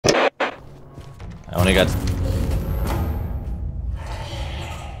I only got...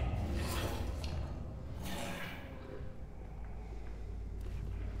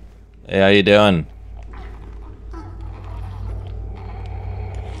 Hey, how you doing?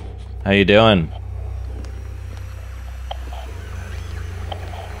 How you doing?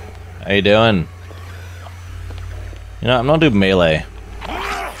 How you doing? You know, I'm gonna do melee.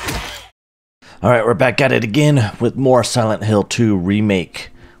 Alright, we're back at it again with more Silent Hill 2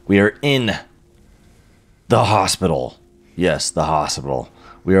 Remake. We are in the hospital. Yes, the hospital.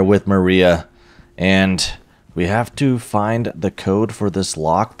 We are with Maria, and we have to find the code for this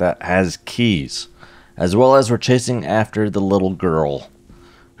lock that has keys. As well as we're chasing after the little girl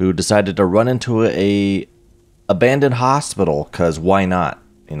who decided to run into a abandoned hospital, because why not?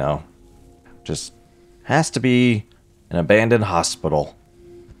 You know, just has to be an abandoned hospital.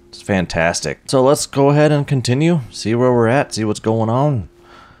 It's fantastic. So let's go ahead and continue, see where we're at, see what's going on.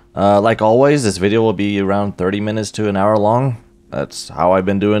 Like always, this video will be around 30 minutes to an hour long. That's how I've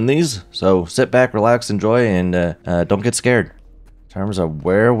been doing these. So sit back, relax, enjoy, and don't get scared. In terms of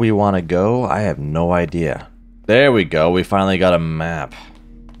where we want to go, I have no idea. There we go, we finally got a map.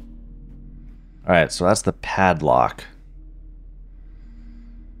 Alright, so that's the padlock.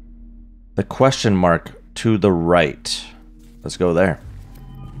 The question mark to the right. Let's go there.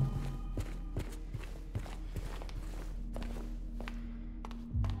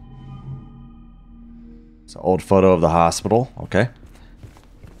 It's an old photo of the hospital. Okay.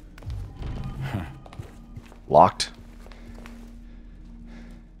 Locked.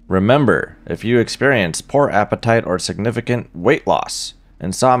 Remember, if you experience poor appetite or significant weight loss,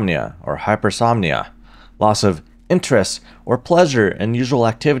 insomnia or hypersomnia, loss of interest or pleasure in usual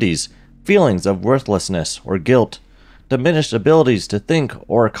activities, feelings of worthlessness or guilt, diminished abilities to think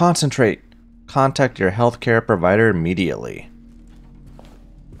or concentrate, contact your healthcare provider immediately.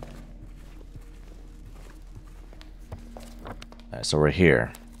 Alright, so we're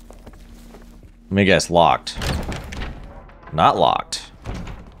here. Let me guess, locked. Not locked.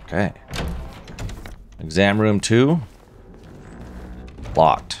 Okay. Exam room 2.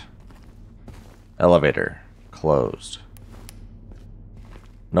 Locked. Elevator. Closed.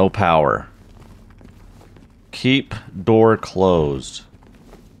 No power. Keep door closed.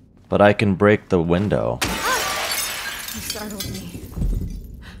 But I can break the window. You startled me.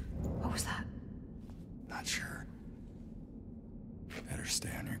 What was that? Not sure. Better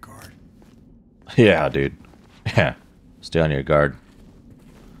stay on your guard. Yeah, dude. Yeah. Stay on your guard.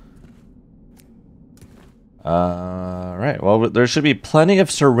 Right. Well, there should be plenty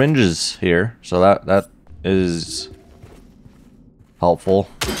of syringes here, so that is helpful.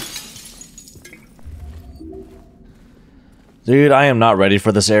 Dude, I am not ready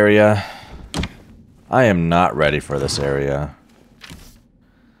for this area. I am not ready for this area.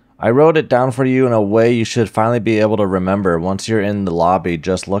 I wrote it down for you in a way you should finally be able to remember. Once you're in the lobby,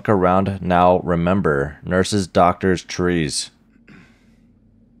 just look around. Now remember. Nurses, doctors, trees.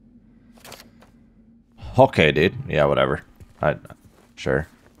 Okay, dude. Yeah, whatever. Sure.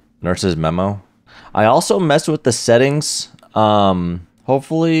 Nurse's memo. I also messed with the settings.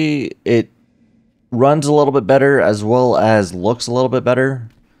 Hopefully it runs a little bit better as well as looks a little bit better.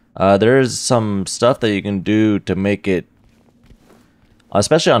 There's some stuff that you can do to make it,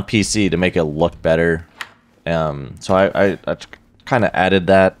 especially on PC, to make it look better. So I kind of added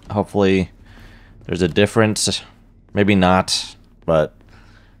that. Hopefully there's a difference. Maybe not, but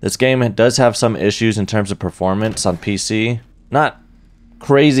this game does have some issues in terms of performance on PC. Not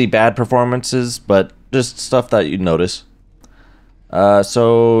crazy bad performances, but just stuff that you notice.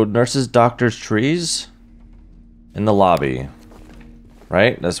 So nurses, doctors, trees in the lobby.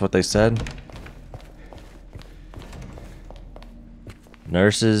 Right? That's what they said.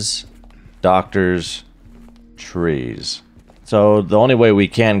 Nurses, doctors, trees. So the only way we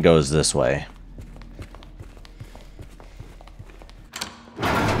can go is this way.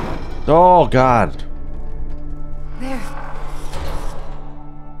 Oh, God. There.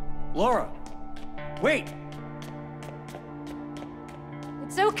 Laura! Wait!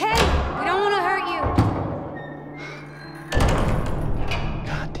 It's okay. We don't want to hurt you.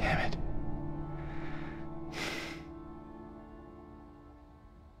 God damn it.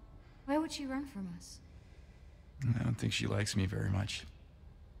 Why would she run from us? I don't think she likes me very much.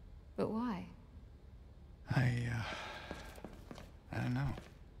 But why? I don't know.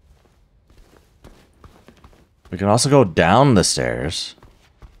 We can also go down the stairs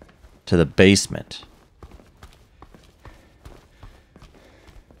to the basement.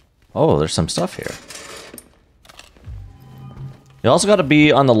 Oh, there's some stuff here. You also got to be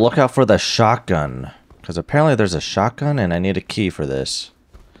on the lookout for the shotgun, because apparently there's a shotgun and I need a key for this.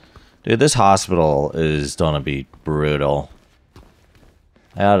 Dude, this hospital is gonna be brutal.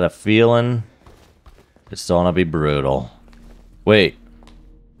 I had a feeling it's gonna be brutal. Wait.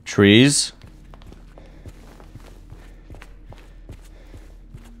 Trees?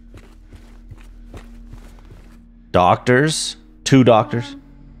 Doctors? 2 doctors?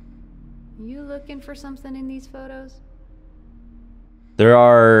 You looking for something in these photos? There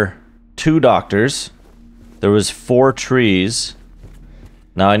are 2 doctors. There was 4 trees.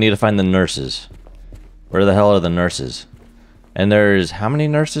 Now I need to find the nurses. Where the hell are the nurses? And there's how many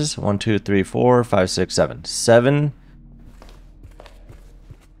nurses? 1, 2, 3, 4, 5, 6, 7. 7,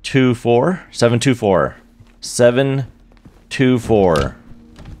 2, 4. 7, 2, 4. 7, 2, 4.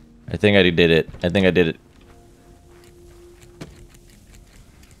 I think I did it. I think I did it.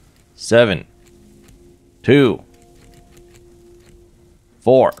 7, 2,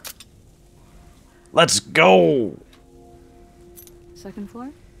 4. Let's go. Second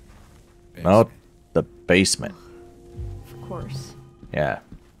floor? No, the basement. Of course. Yeah,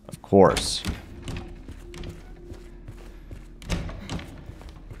 of course.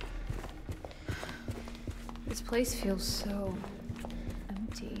 This place feels so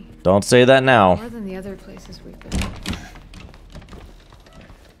empty. Don't say that now. More than the other places we've been.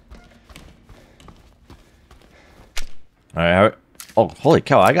 Alright, oh, holy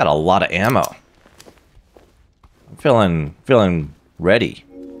cow, I got a lot of ammo. I'm feeling ready.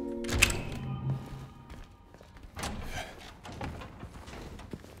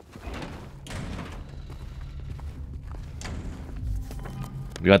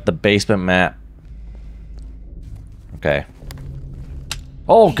 We got the basement map. Okay.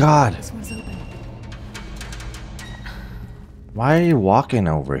 Oh god! This one's open. Why are you walking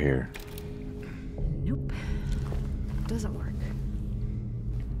over here? Nope. Doesn't work.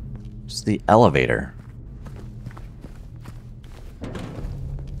 It's the elevator.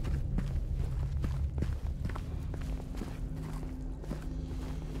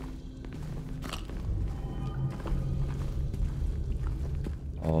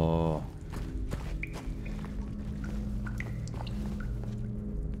 Oh.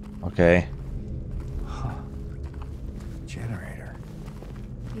 Okay. Generator.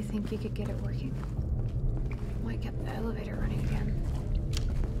 You think you could get it working? Might get the elevator running again.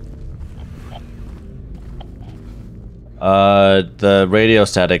 The radio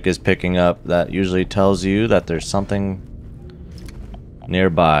static is picking up. That usually tells you that there's something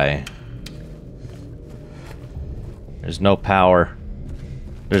nearby. There's no power.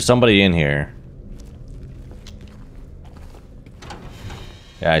 There's somebody in here.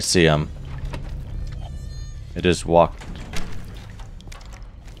 Yeah, I see him. It just walked.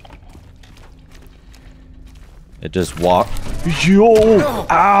 It just walked. Yo!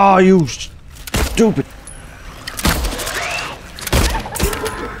 Ow, you stupid.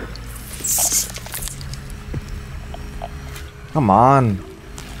 Come on.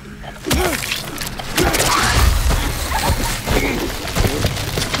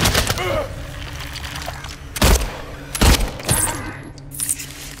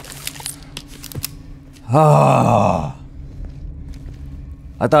 Ah.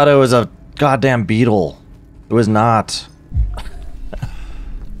 I thought it was a goddamn beetle. It was not.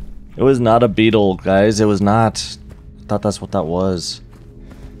 It was not a beetle, guys. It was not. I thought that's what that was.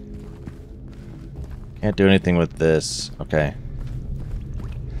 Can't do anything with this. Okay.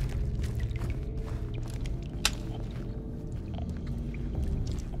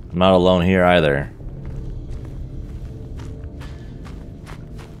 I'm not alone here either.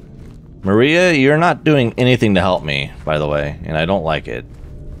 Maria, you're not doing anything to help me, by the way, and I don't like it.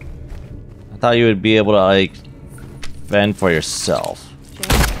 I thought you would be able to, like, fend for yourself.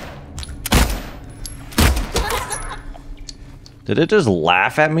 Did it just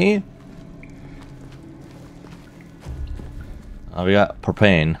laugh at me? Oh, we got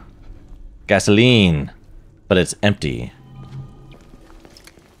propane. Gasoline. But it's empty.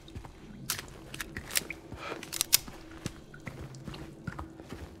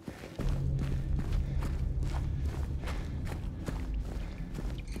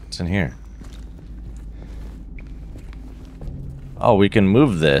 What's in here? Oh, we can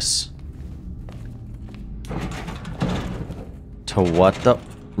move this. To what the...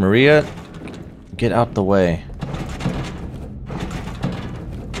 Maria? Get out the way.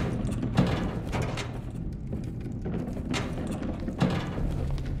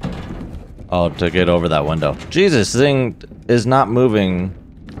 Oh, to get over that window. Jesus, this thing is not moving.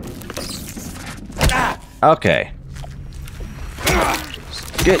 Okay.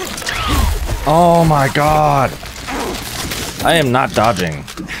 Get... Oh my god. I am not dodging.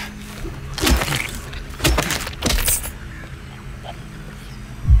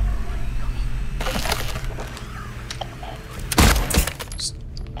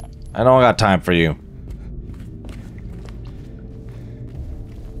 I don't got time for you.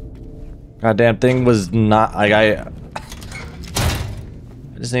 Goddamn thing was not like I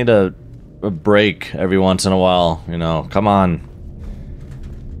just need a break every once in a while, you know. Come on.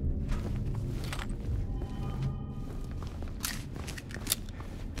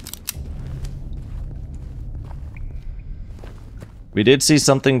 We did see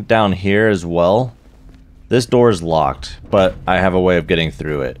something down here as well. This door is locked, but I have a way of getting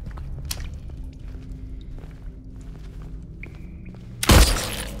through it.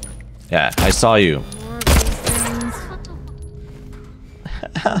 Yeah, I saw you. More of these things.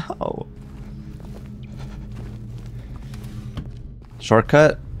 Ow.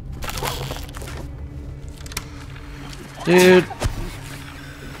 Shortcut? Dude.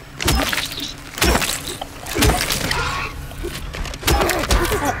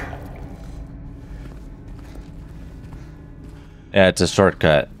 Yeah, it's a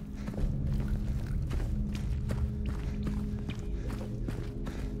shortcut.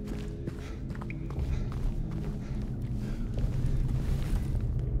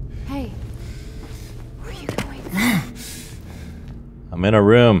 Hey, where are you going? I'm in a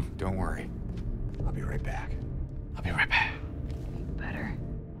room. Don't worry. I'll be right back. I'll be right back. Better.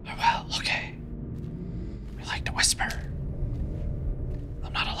 Oh, well, okay. We like to whisper.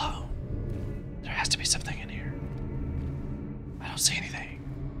 I'm not alone. There has to be something in here. I don't see anything.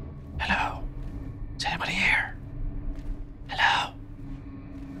 Hello? Is anybody here? Hello?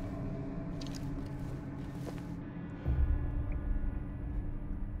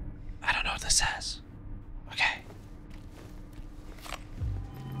 I don't know what this says. Okay.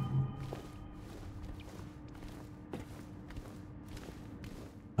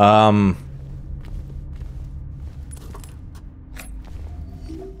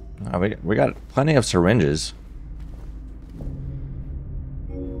 We got plenty of syringes.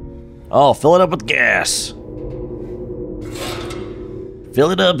 Oh, fill it up with gas.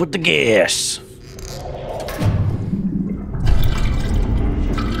 Fill it up with the gas.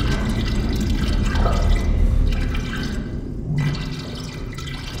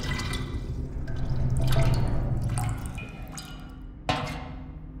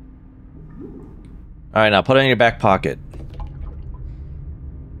 All right, now put it in your back pocket.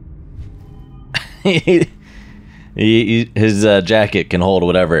 His jacket can hold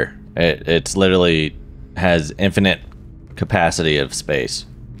whatever. It's literally has infinite capacity of space.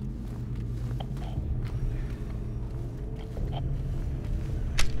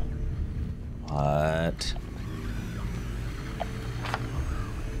 What?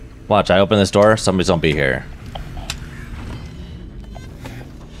 Watch, I open this door, somebody's gonna be here.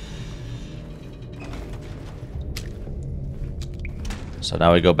 So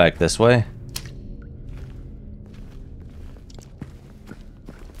now we go back this way.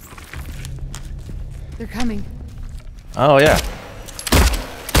 They're coming. Oh, yeah.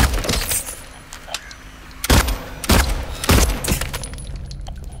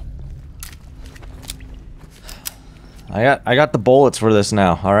 I got the bullets for this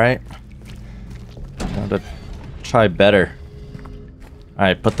now, alright? I have to try better.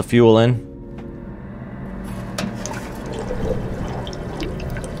 Alright, put the fuel in.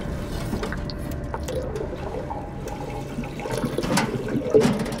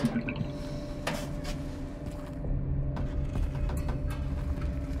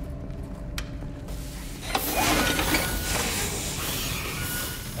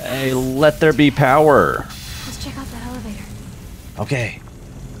 Hey, let there be power. Let's check out that elevator. Okay.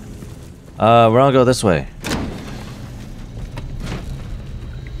 We're gonna go this way.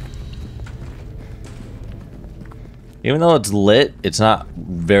 Even though it's lit, it's not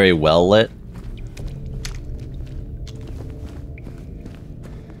very well lit.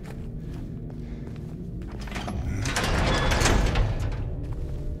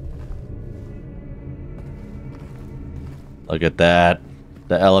 Look at that.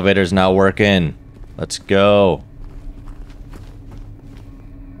 The elevator's now working. Let's go.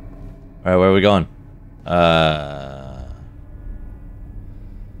 Alright, where are we going? Are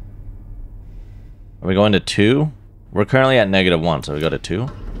we going to 2? We're currently at -1, so we go to 2.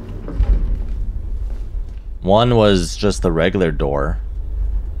 1 was just the regular door.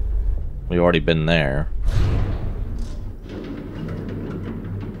 We've already been there.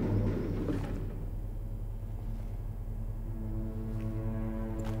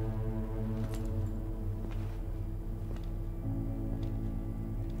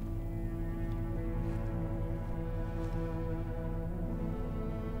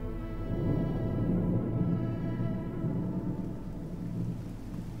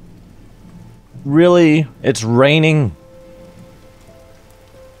 Really? It's raining?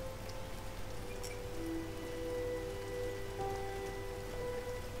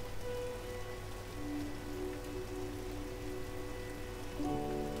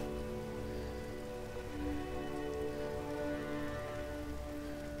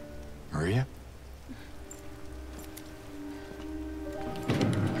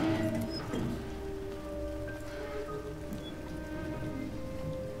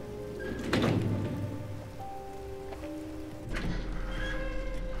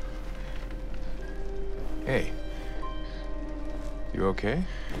 okay?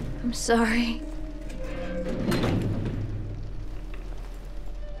 I'm sorry.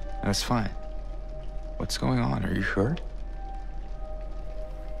 That's fine. What's going on? Are you hurt?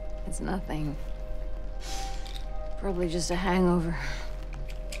 It's nothing. Probably just a hangover.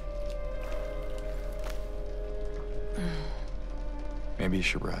 Maybe you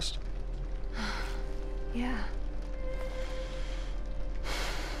should rest. Yeah.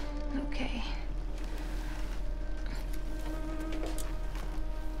 Okay.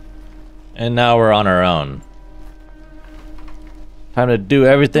 And now we're on our own. Time to do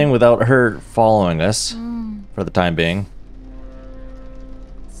everything without her following us for the time being.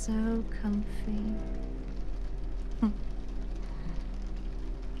 So comfy. I'm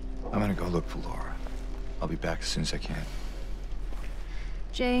gonna go look for Laura. I'll be back as soon as I can.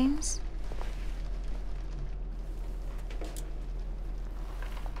 James?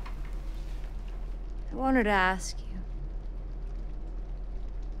 I wanted to ask you.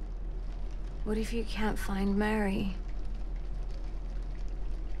 What if you can't find Mary?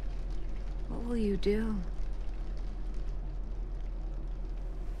 What will you do?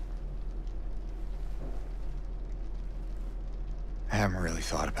 I haven't really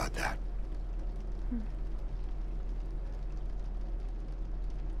thought about that.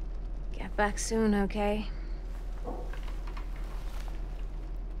 Get back soon, okay?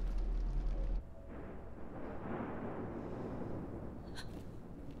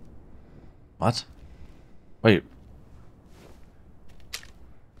 What? Wait.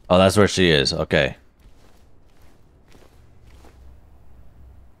 Oh, that's where she is. Okay.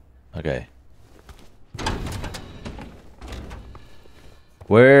 Okay.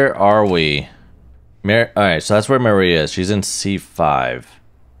 Where are we? Alright, so that's where Maria is. She's in C5.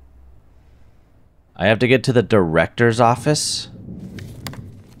 I have to get to the director's office?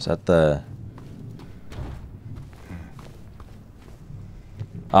 Is that the...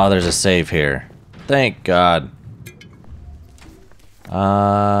 Oh, there's a save here. Thank God.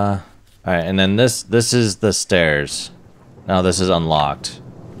 Alright, and then this is the stairs. Now this is unlocked.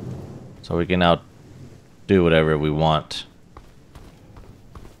 So we can now do whatever we want.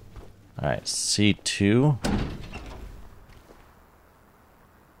 Alright, C2.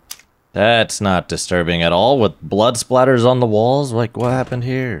 That's not disturbing at all, with blood splatters on the walls. Like, what happened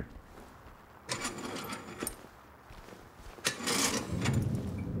here?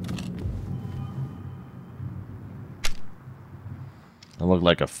 It looked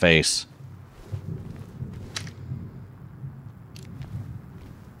like a face.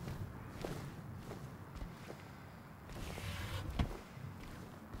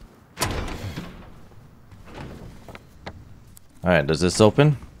 Alright, does this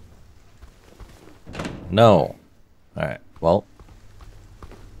open? No. Alright, well.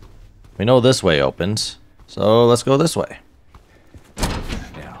 We know this way opens, so let's go this way.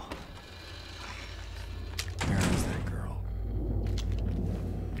 Now. Where is that girl?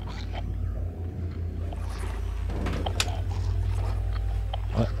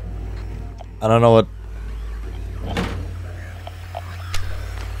 What? I don't know what...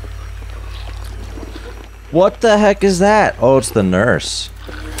 What the heck is that? Oh, it's the nurse.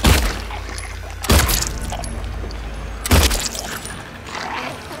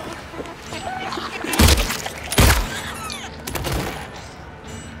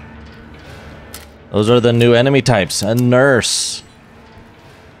 Those are the new enemy types. A nurse.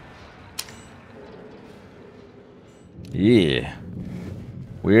 Yeah.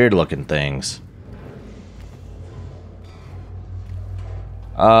 Weird looking things.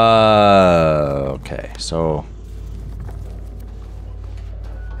 Okay, so...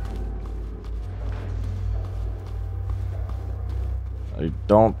 I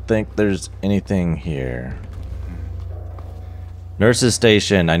don't think there's anything here. Nurse's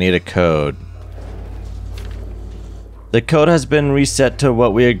station, I need a code. The code has been reset to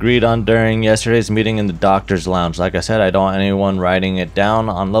what we agreed on during yesterday's meeting in the doctor's lounge. Like I said, I don't want anyone writing it down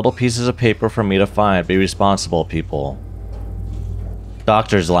on little pieces of paper for me to find. Be responsible, people.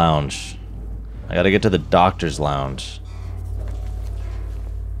 Doctor's lounge. I gotta get to the doctor's lounge.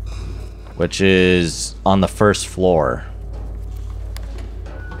 Which is on the first floor.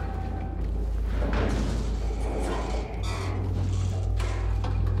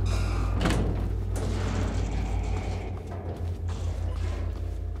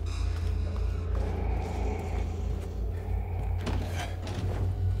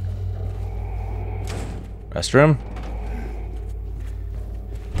 Restroom?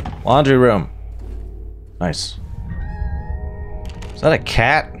 Laundry room. Nice. Is that a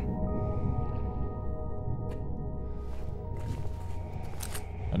cat?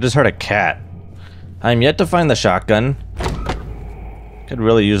 I just heard a cat. I'm yet to find the shotgun. Could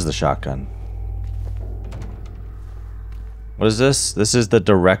really use the shotgun. What is this? This is the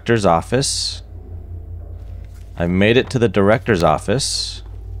director's office. I made it to the director's office.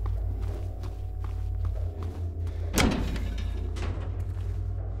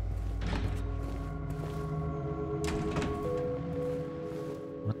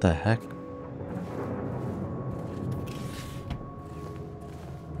 What the heck?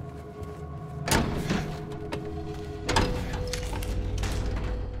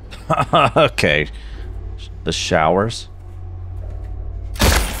 Okay. The showers.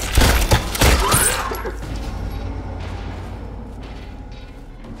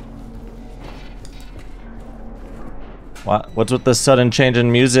 What's with the sudden change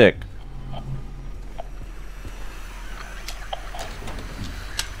in music?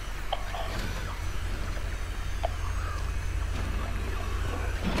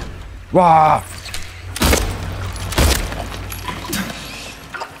 Wah!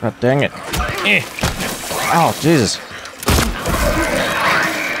 God dang it. Eh. Oh, Jesus.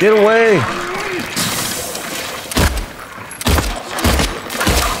 Get away!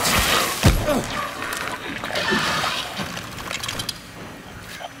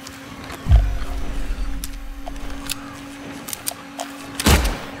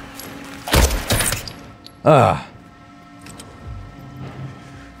 Ah.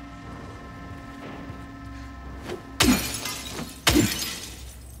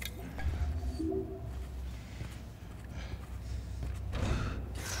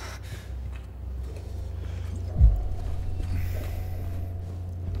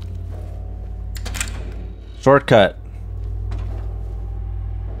 Shortcut.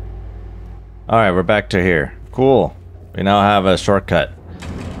 Alright, we're back to here. Cool. We now have a shortcut.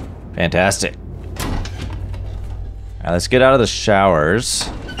 Fantastic. Alright, let's get out of the showers.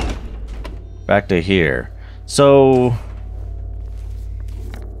 Back to here. So...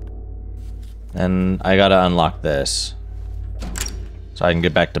 and I gotta unlock this. So I can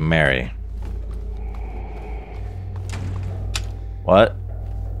get back to Mary. What?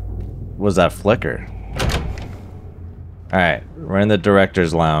 Was that flicker? Alright, we're in the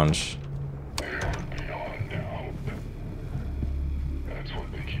director's lounge. Beyond hope. That's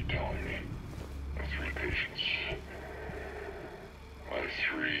what they keep telling me. My 3 patients. My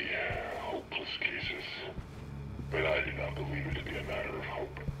 3 hopeless cases. But I do not believe it to be a matter of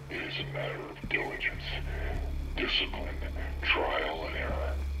hope. It is a matter of diligence, discipline, trial and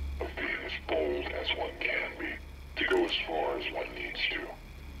error, of being as bold as one can be, to go as far as one needs to.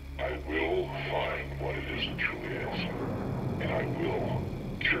 I will find what it is that truly ails them, and I will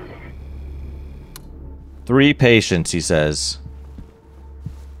cure them. 3 patients, he says.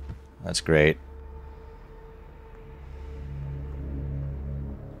 That's great.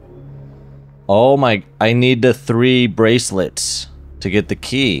 Oh my, I need the 3 bracelets to get the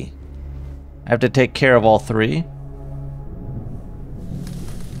key. I have to take care of all 3?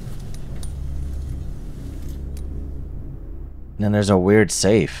 And then there's a weird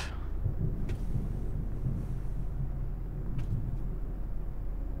safe.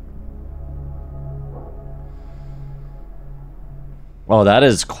 Oh, that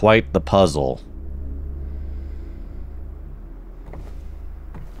is quite the puzzle.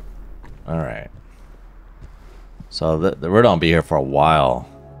 Alright. So we're gonna be here for a while.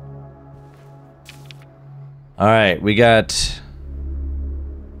 Alright, we got...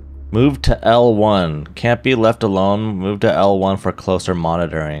 move to L1. Can't be left alone. Move to L1 for closer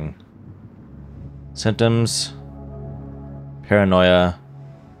monitoring. Symptoms. Paranoia.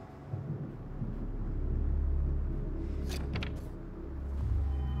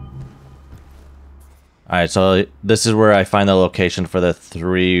 Alright, so this is where I find the location for the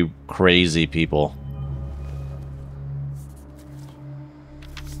 3 crazy people.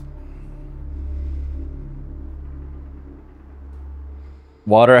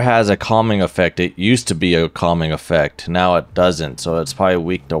 Water has a calming effect. It used to be a calming effect. Now it doesn't, so it's probably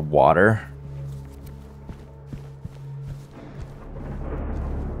weak to water.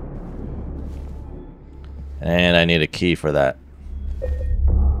 And I need a key for that.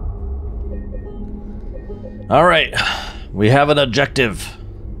 Alright, we have an objective.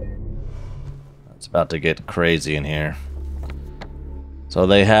 It's about to get crazy in here. So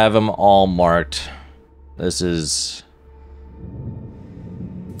they have them all marked. This is...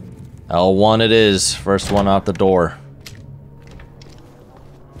 L1 it is. First one out the door.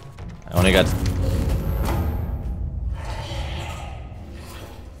 I only got...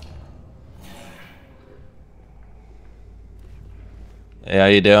 Hey, how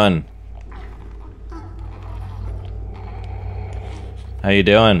you doing? How you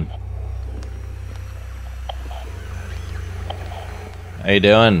doing? How you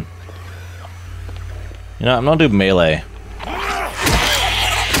doing? You know, I'm gonna do melee.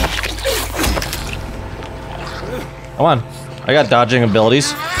 Come on. I got dodging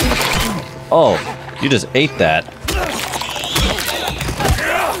abilities. Oh, you just ate that.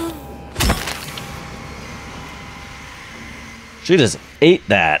 She just ate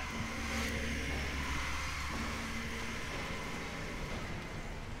that.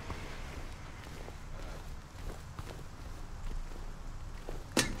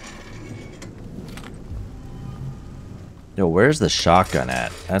 Yo, where's the shotgun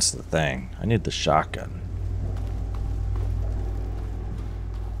at? That's the thing. I need the shotgun.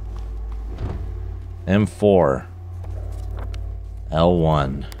 M4.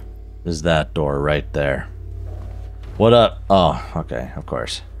 L1. Is that door right there. What up? Oh, okay, of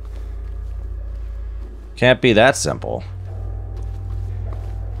course. Can't be that simple.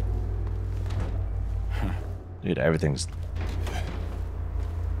 Dude, everything's...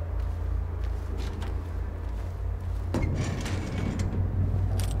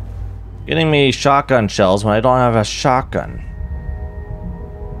 Getting me shotgun shells when I don't have a shotgun.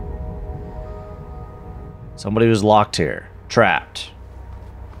 Somebody was locked here. Trapped.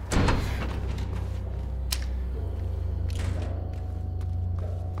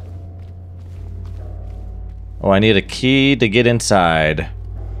 Oh, I need a key to get inside.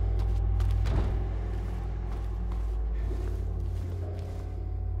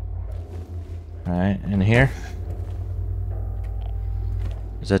 Alright, in here.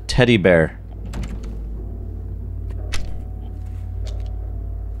 There's a teddy bear.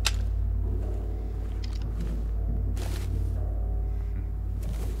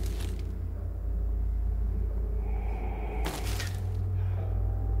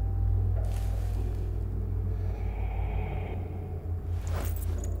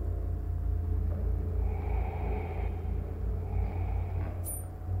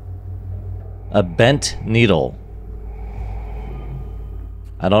 A bent needle.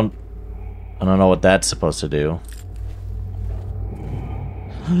 I don't know what that's supposed to do.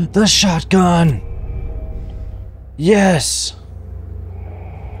 The shotgun! Yes!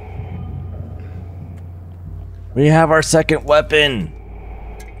 We have our second weapon!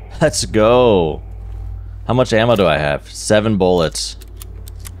 Let's go! How much ammo do I have? 7 bullets.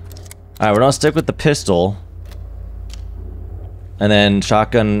 Alright, we're gonna stick with the pistol. And then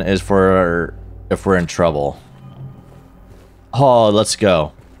shotgun is for if we're in trouble. Oh, let's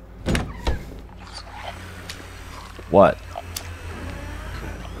go. What?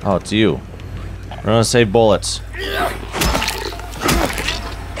 Oh, it's you. We're gonna save bullets.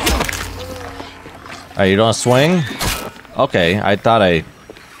 Alright, you don't swing? Okay, I thought I...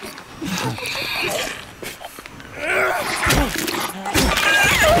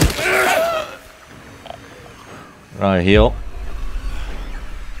 Alright, heal.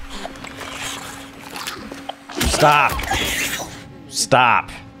 Stop! Stop!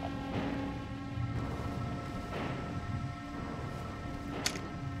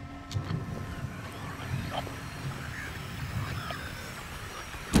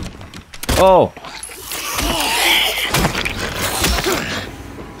 Oh!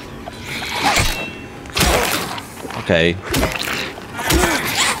 Okay.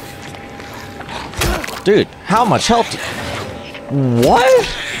 Dude, how much health?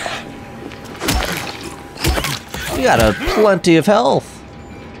 What? You got a plenty of health.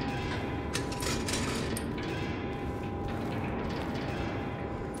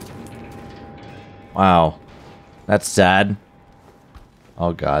 Wow. That's sad.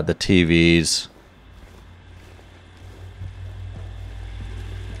 Oh god, the TVs.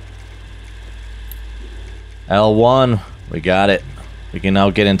 L1, we got it. We can now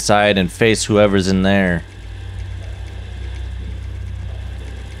get inside and face whoever's in there.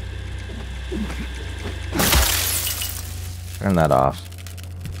 Turn that off.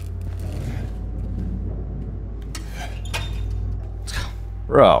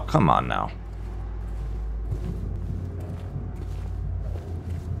 Bro, come on now.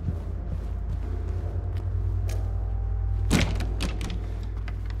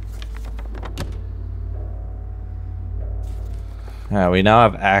 Yeah, we now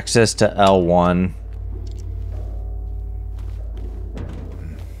have access to L1.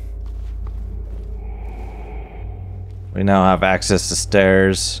 We now have access to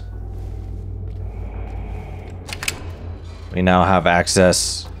stairs. We now have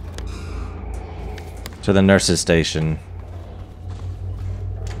access to the nurse's station.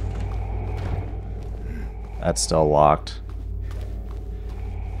 That's still locked.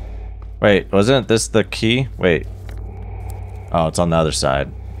 Wait, wasn't this the key? Wait. Oh, it's on the other side.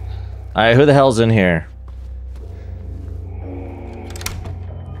 Alright, who the hell's in here?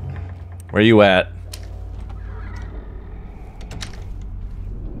 Where you at?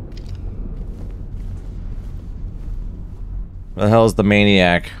 Where the hell is the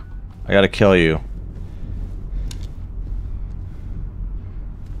maniac? I gotta kill you.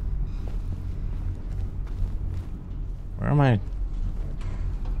 Where am I?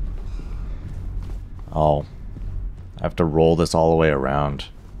 Oh. I have to roll this all the way around.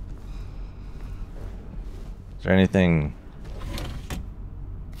 Is there anything...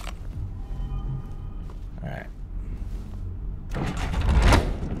 Alright.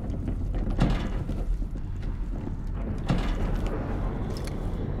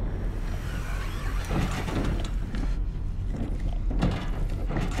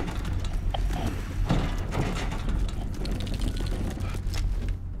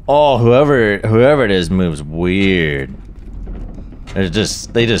 Oh, whoever it is moves weird. They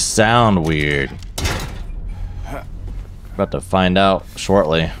just sound weird. About to find out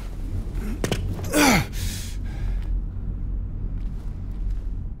shortly.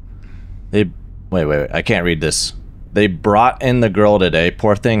 Wait, I can't read this. They brought in the girl today.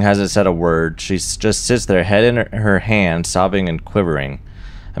 Poor thing hasn't said a word. She just sits there, head in her hand, sobbing and quivering.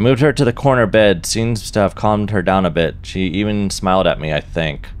 I moved her to the corner bed. Seems to have calmed her down a bit. She even smiled at me, I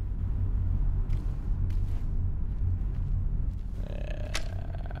think.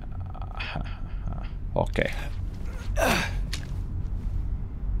 Okay.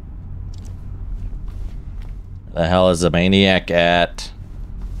 The hell is the maniac at?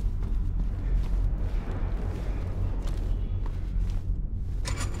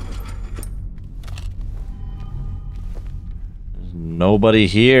 There's nobody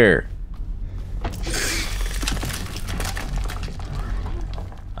here.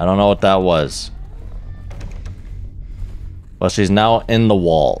 I don't know what that was. Well, she's now in the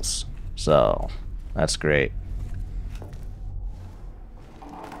walls, so that's great.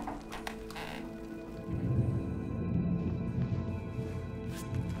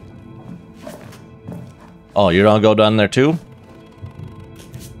 Oh, you're gonna go down there too?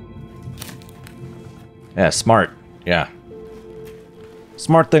 Yeah, smart. Yeah.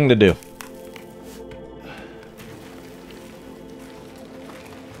 Smart thing to do.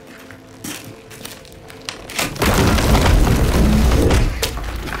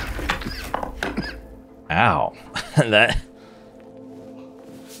 Ow. That...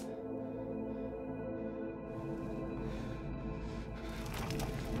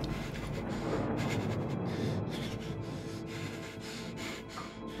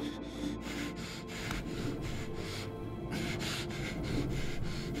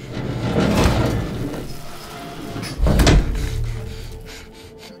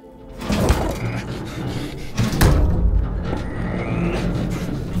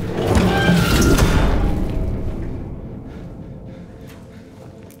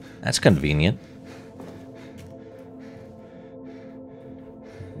 That's convenient.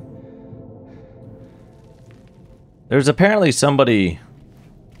 There's apparently somebody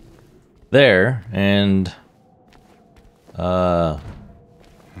there, and they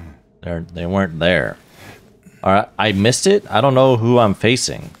weren't there. All right, I missed it. I don't know who I'm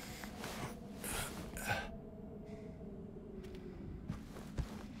facing.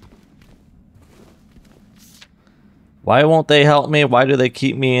 Why won't they help me? Why do they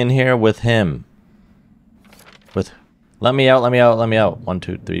keep me in here with him? Let me out, let me out, let me out. 1,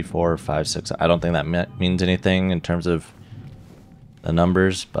 2, 3, 4, 5, 6. I don't think that means anything in terms of the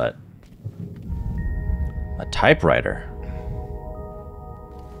numbers, but... A typewriter.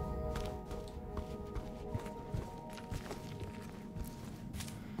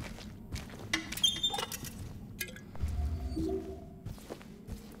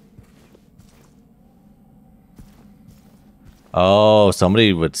 Oh,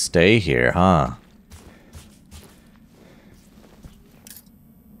 somebody would stay here, huh?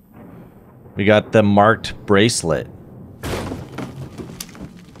 We got the marked bracelet.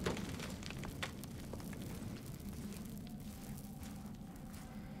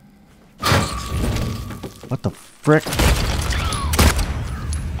 What the frick?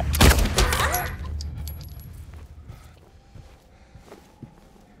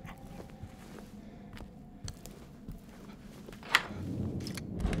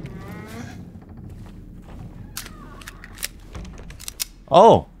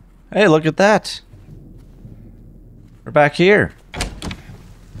 Oh, hey, look at that. We're back here.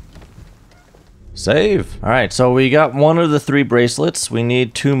 Save. All right, so we got one of the 3 bracelets. We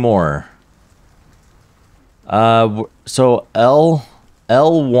need 2 more. So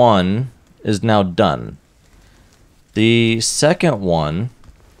L1 is now done. The second one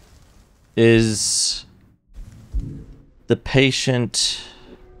is the patient.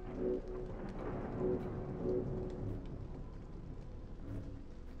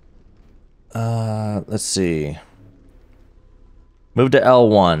 Let's see. Move to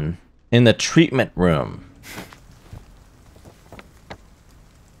L1 in the treatment room.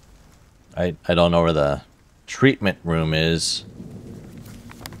 I don't know where the treatment room is.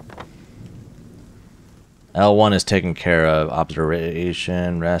 L1 is taken care of.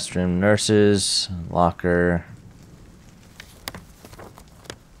 Observation, restroom, nurses, locker.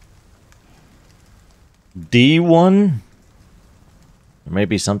 D1? There may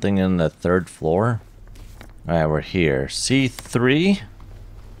be something in the 3rd floor. Alright, we're here. C3?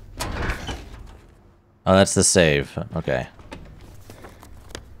 Oh, that's the save. Okay.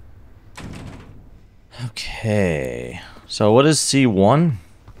 Okay. So what is C1?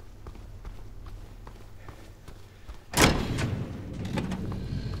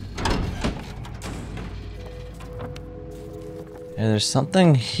 Yeah, there's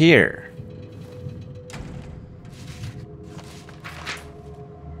something here.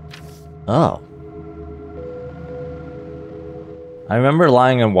 Oh. I remember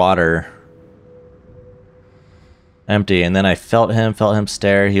lying in water. Empty, and then I felt him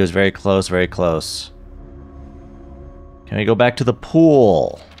stare. He was very close, very close. Can we go back to the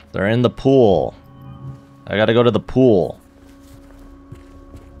pool? They're in the pool. I gotta go to the pool.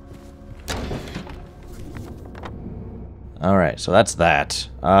 Alright, so that's that.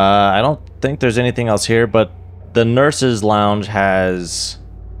 I don't think there's anything else here, but the nurse's lounge has...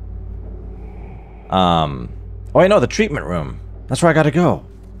 Oh, wait, no, the treatment room. That's where I gotta go.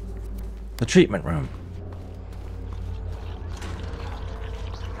 The treatment room.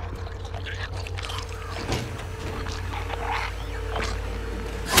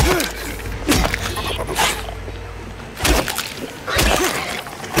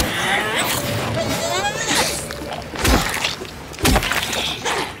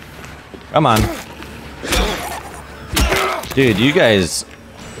 Come on. Dude, you guys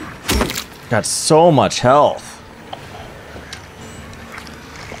got so much health.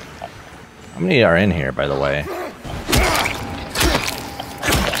 How many are in here, by the way?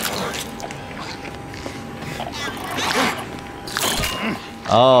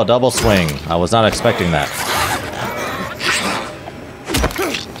 Oh, double swing. I was not expecting that.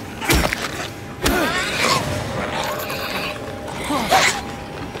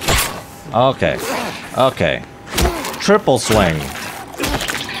 Okay. Okay. Triple swing.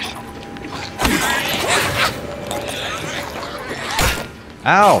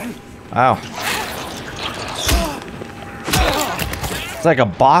 Ow. Ow. It's like a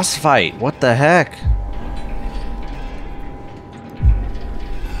boss fight. What the heck?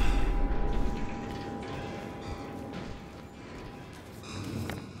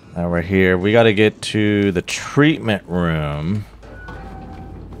 Now we're here. We gotta get to the treatment room.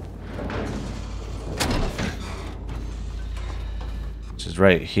 Is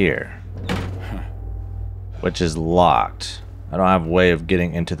right here, which is locked. I don't have a way of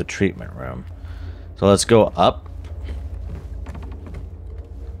getting into the treatment room, so let's go up.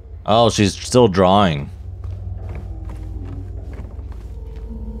 Oh, she's still drawing.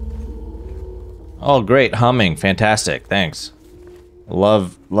 Oh, great, humming, fantastic, thanks.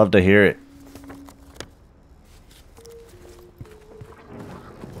 Love to hear it.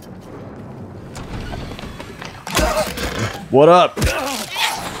 What up?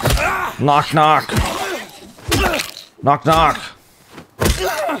 Knock, knock. Knock, knock.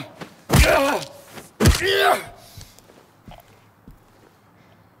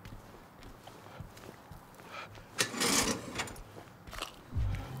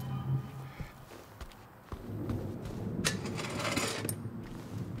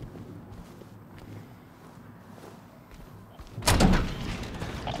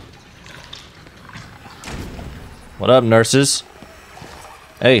 What up, nurses?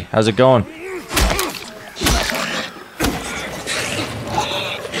 Hey, how's it going?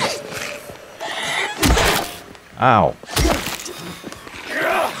 Ow.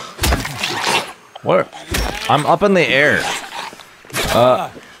 What? I'm up in the air.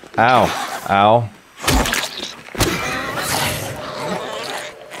 Ow. Ow.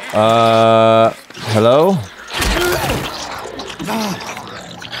 Hello?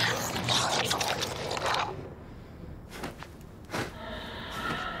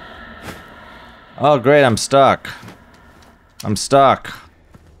 Oh, great, I'm stuck. I'm stuck.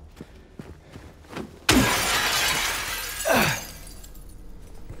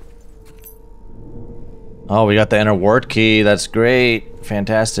 Oh, we got the inner ward key. That's great.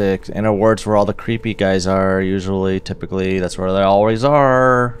 Fantastic. Inner ward's where all the creepy guys are, usually, typically. That's where they always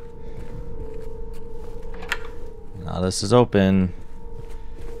are. Now this is open.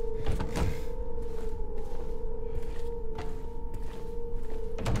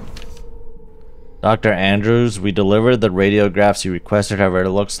 Dr. Andrews, we delivered the radiographs you requested. However, it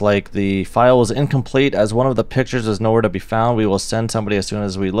looks like the file was incomplete as one of the pictures is nowhere to be found. We will send somebody as soon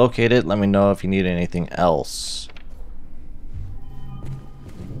as we locate it. Let me know if you need anything else.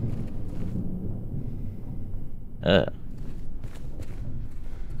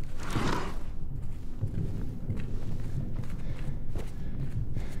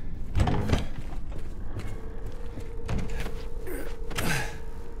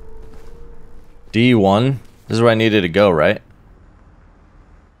 D1? This is where I needed to go, right?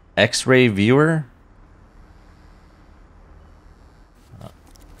 X-ray viewer?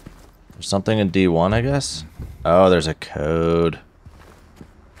 There's something in D1, I guess? Oh, there's a code.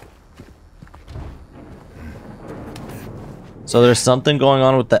 So there's something going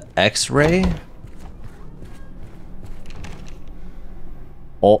on with the X-ray?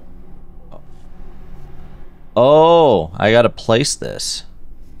 Oh. Oh, I gotta place this.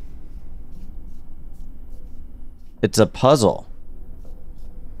 It's a puzzle.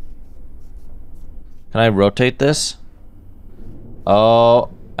 Can I rotate this? Oh,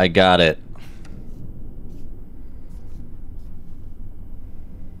 I got it.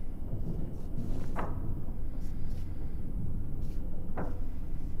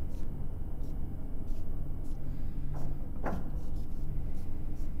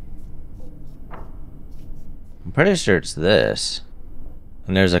 I'm pretty sure it's this.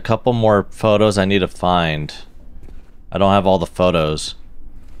 And there's a couple more photos I need to find. I don't have all the photos.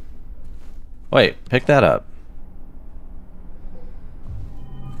 Wait, pick that up.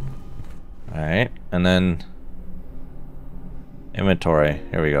 Alright, and then inventory.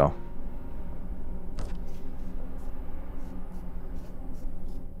 Here we go.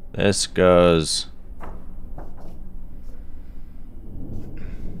 This goes...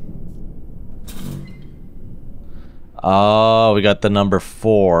 Oh, we got the number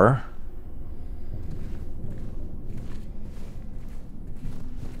 4.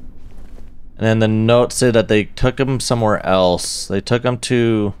 And then the note said that they took him somewhere else. They took him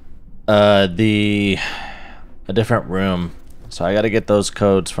to a different room. So I gotta get those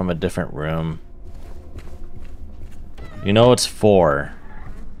codes from a different room. You know it's 4.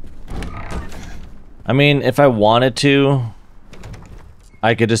 I mean, if I wanted to,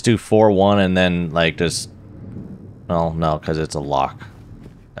 I could just do 4-1 and then like just... Well, no, because it's a lock.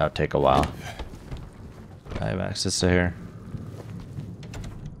 That would take a while. I have access to here.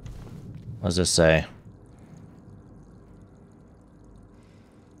 What does this say?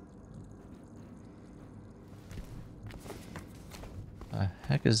 The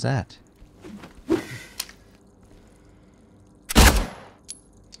heck is that?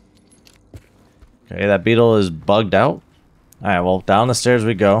 Okay, that beetle is bugged out. Alright, well, down the stairs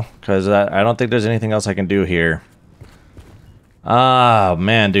we go. Because I don't think there's anything else I can do here. Ah,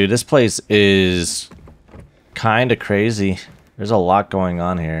 man, dude, this place is kind of crazy. There's a lot going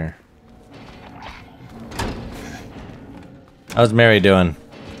on here. How's Mary doing?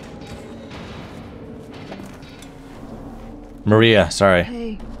 Maria, sorry.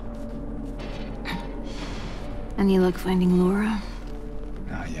 Hey. Any luck finding Laura?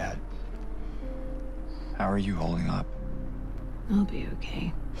 Not yet. How are you holding up? I'll be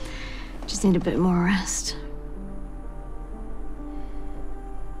okay. Just need a bit more rest.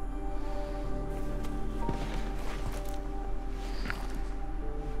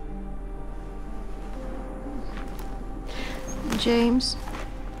 James.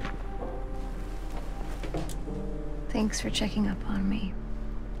 Thanks for checking up on me.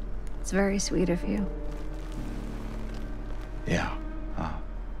 It's very sweet of you. Yeah.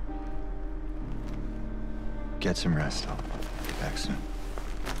 Get some rest. I'll get back soon.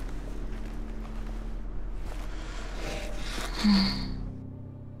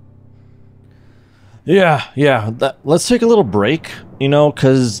 Yeah. Let's take a little break, you know,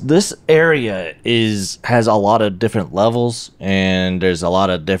 because this area has a lot of different levels, and there's a lot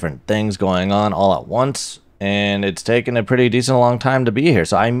of different things going on all at once, and it's taken a pretty decent long time to be here.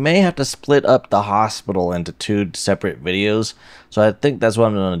 So I may have to split up the hospital into 2 separate videos. So I think that's what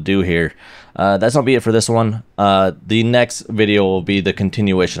I'm going to do here. That's going to be it for this one. The next video will be the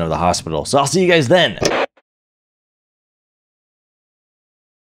continuation of the hospital. So I'll see you guys then.